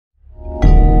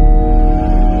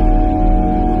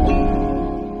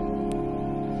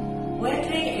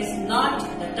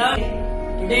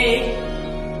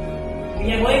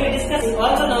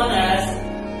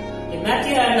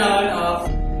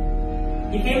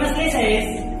famously says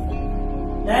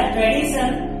that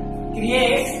tradition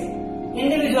creates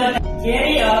individual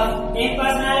theory of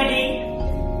impersonality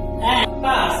and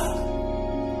past.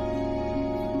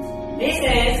 He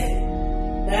says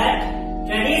that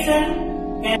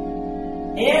tradition can.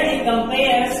 Here he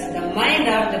compares the mind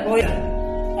of the poet,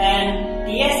 and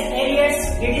TS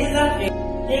Eliot's criticism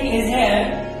is here.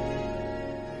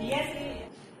 TS Eliot.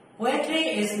 Poetry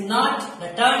is not the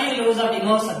turning loose of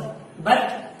emotion, but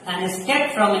an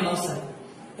escape from emotion.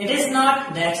 It is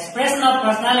not the expression of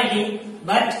personality,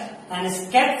 but an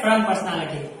escape from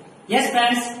personality. Yes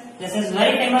friends, this is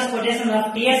very famous quotation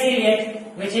of TS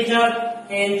Eliot, which he taught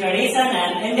in Tradition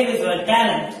and Individual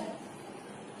Talent.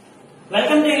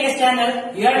 Welcome to TS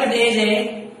channel. You are with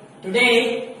AJ.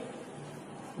 Today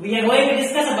we are going to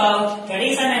discuss about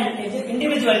Tradition and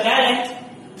Individual Talent,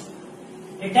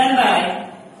 written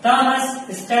by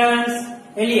TS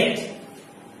Eliot.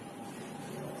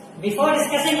 Before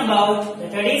discussing about the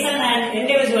Tradition and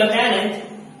Individual Talent,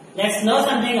 let's know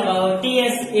something about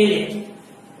TS Eliot,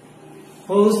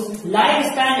 whose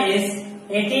lifespan is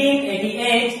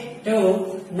 1888 to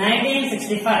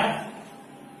 1965.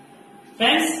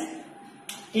 Friends,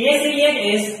 TS Eliot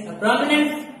is a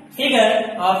prominent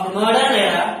figure of the modern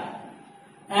era,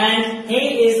 and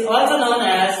he is also known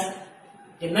as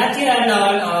the Matthew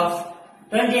Arnold of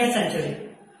 20th century.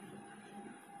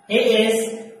 He is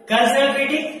cultural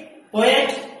critic, poet,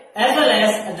 as well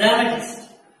as a dramatist.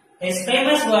 His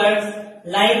famous works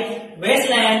like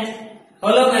Wasteland,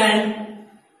 Hollow Man,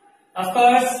 of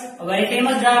course, a very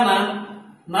famous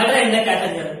drama, Murder in the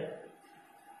Cathedral.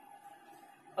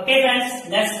 Okay friends,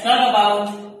 let's talk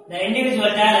about the individual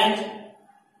talent.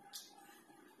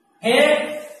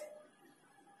 Here,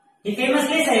 he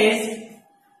famously says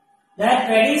that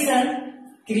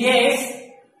tradition creates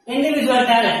individual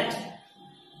talent.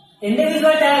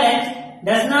 Individual talent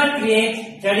does not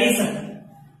create tradition.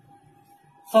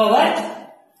 For what?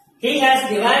 He has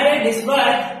divided this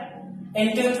work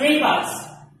into 3 parts.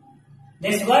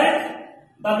 This work,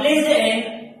 published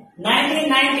in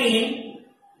 1919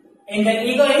 in The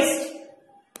Egoist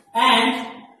and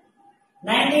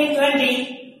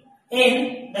 1920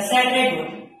 in The Sacred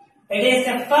Wood. It is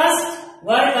the first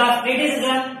work of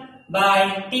criticism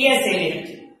by TS Eliot.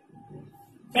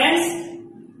 Friends,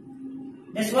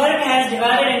 this work has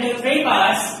divided into 3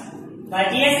 parts by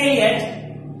T.S. Eliot,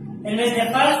 in which the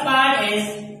first part is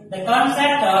the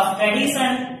concept of tradition,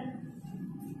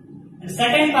 the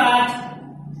second part,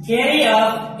 theory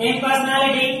of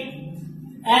impersonality,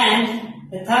 and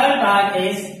the third part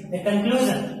is the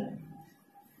conclusion.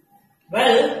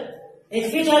 Well,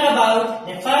 if we talk about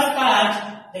the first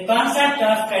part, the concept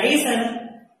of tradition,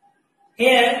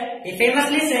 here he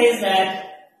famously says that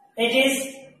it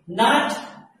is not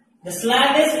the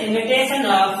slightest imitation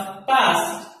of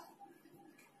past.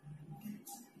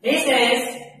 He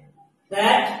says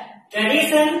that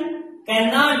tradition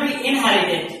cannot be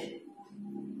inherited.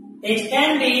 It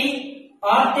can be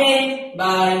obtained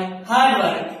by hard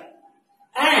work,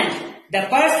 and the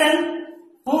person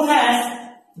who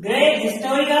has great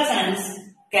historical sense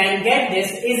can get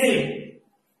this easily.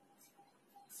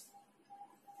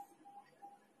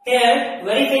 Here,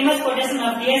 very famous quotation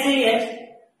of T.S. Eliot: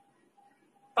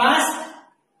 past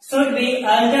should be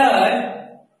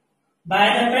altered by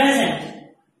the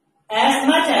present as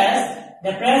much as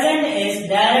the present is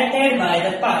directed by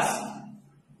the past.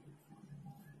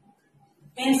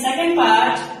 In second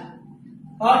part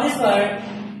of this work,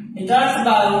 he talks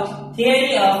about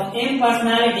theory of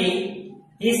impersonality.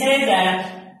 He says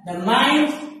that the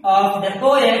mind of the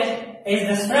poet is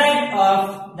the spread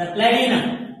of the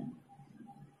platinum.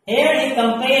 Here he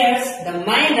compares the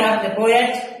mind of the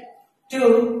poet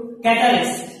to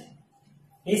catalyst.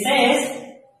 He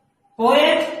says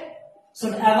poet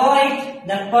should avoid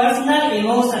the personal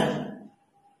emotion,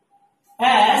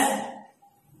 as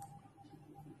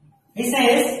he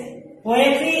says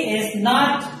poetry is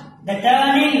not the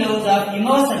turning loose of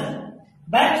emotion,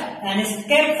 but an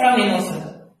escape from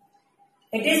emotion.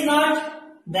 It is not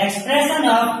the expression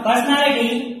of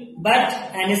personality, but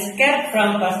an escape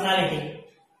from personality.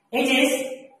 It is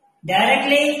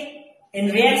directly in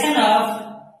reaction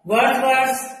of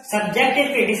Wordsworth's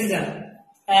subjective criticism,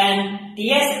 and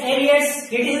T.S. Eliot's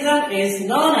criticism is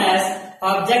known as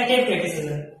objective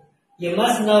criticism. You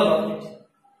must know about it.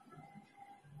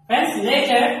 Friends,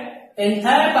 later in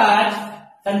third part,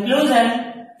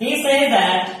 conclusion, he says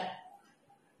that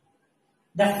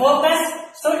the focus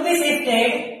should be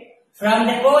shifted from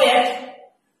the poet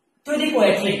to the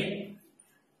poetry.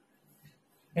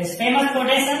 His famous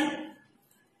quotation,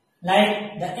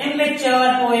 like the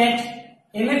immature poet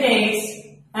imitates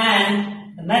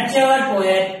and the mature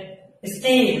poet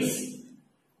steals.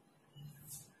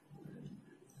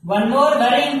 One more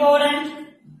very important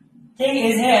thing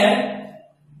is here,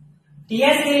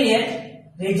 TS Eliot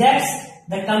rejects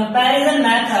the comparison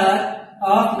method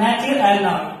of Matthew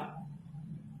Arnold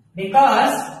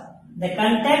because the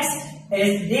context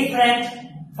is different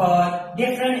for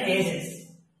different ages.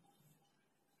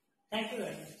 Thank you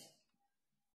very much.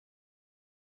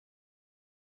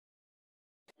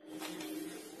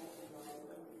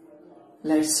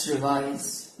 Let's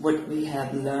revise what we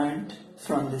have learned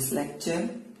from this lecture.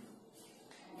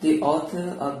 The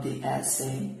author of the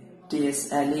essay,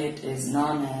 TS Eliot, is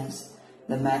known as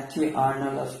the Matthew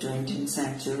Arnold of 20th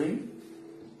century.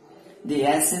 The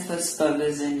essay was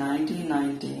published in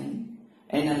 1919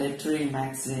 in a literary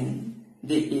magazine,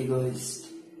 The Egoist.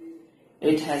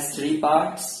 It has 3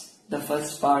 parts. The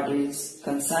first part is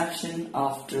Conception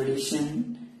of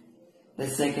Tradition. The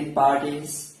second part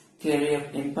is Theory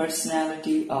of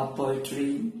Impersonality of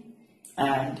Poetry.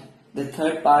 And the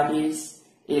third part is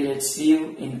Eliot's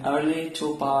view in early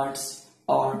 2 parts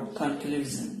or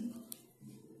conclusion.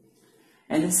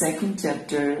 In the second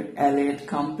chapter, Eliot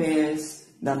compares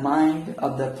the mind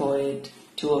of the poet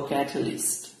to a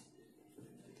catalyst.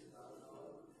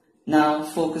 Now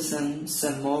focus on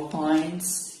some more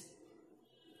points.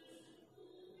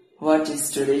 What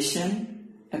is tradition?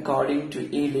 According to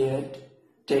Eliot,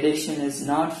 tradition is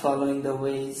not following the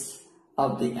ways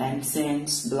of the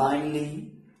ancients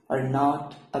blindly, or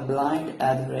not a blind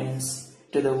adherence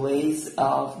to the ways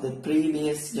of the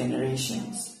previous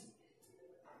generations.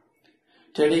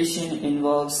 Tradition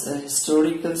involves a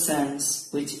historical sense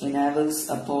which enables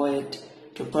a poet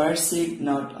to perceive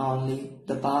not only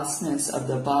the pastness of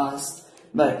the past,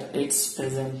 but its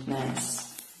presentness.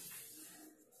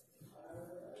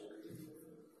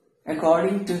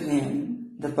 According to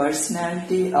him, the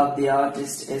personality of the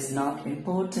artist is not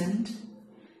important.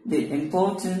 The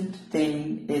important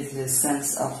thing is his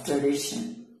sense of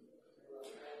tradition.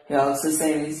 He also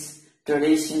says,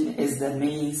 tradition is the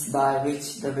means by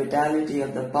which the vitality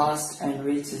of the past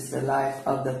enriches the life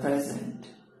of the present.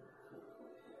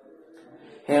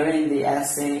 Here in the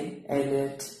essay,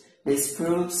 Eliot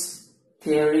disproves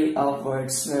theory of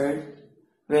Wordsworth,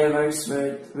 where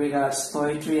Wordsworth regards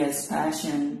poetry as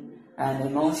passion and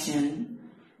emotion,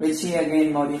 which he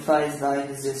again modifies by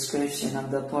his description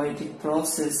of the poetic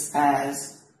process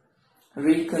as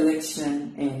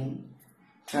recollection in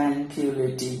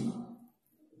tranquility.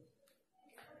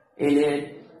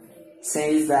 Eliot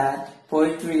says that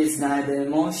poetry is neither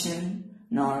emotion,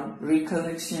 nor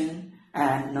recollection,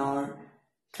 and nor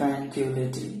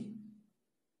tranquility.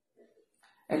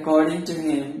 According to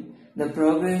him, the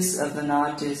progress of an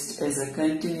artist is a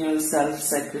continual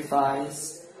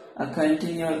self-sacrifice, a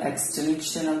continual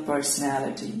extinction of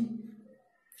personality.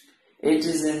 It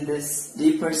is in this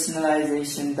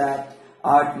depersonalization that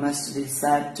art must be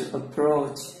said to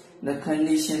approach the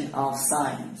condition of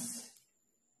science.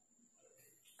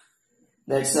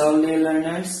 That's all, dear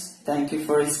learners. Thank you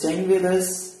for staying with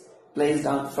us. Please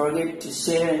don't forget to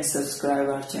share and subscribe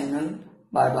our channel.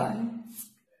 Bye-bye.